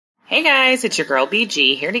Hey guys, it's your girl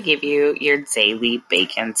BG here to give you your daily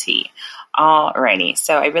bacon tea. Alrighty,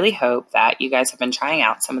 so I really hope that you guys have been trying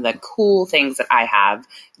out some of the cool things that I have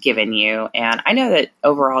given you. And I know that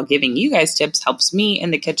overall giving you guys tips helps me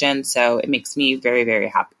in the kitchen, so it makes me very, very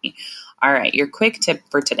happy. All right, your quick tip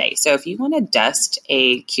for today. So if you want to dust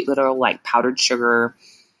a cute little like powdered sugar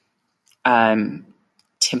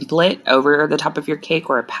template over the top of your cake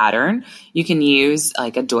or a pattern, you can use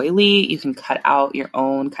like a doily. You can cut out your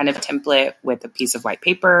own kind of template with a piece of white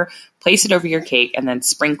paper, place it over your cake, and then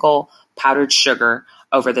sprinkle powdered sugar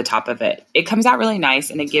over the top of it. It comes out really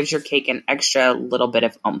nice and it gives your cake an extra little bit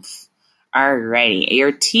of oomph. Alrighty,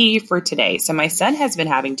 your tea for today. So my son has been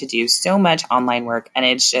having to do so much online work and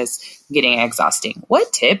it's just getting exhausting.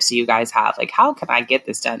 What tips do you guys have? Like, how can I get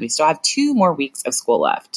this done? We still have 2 more weeks of school left.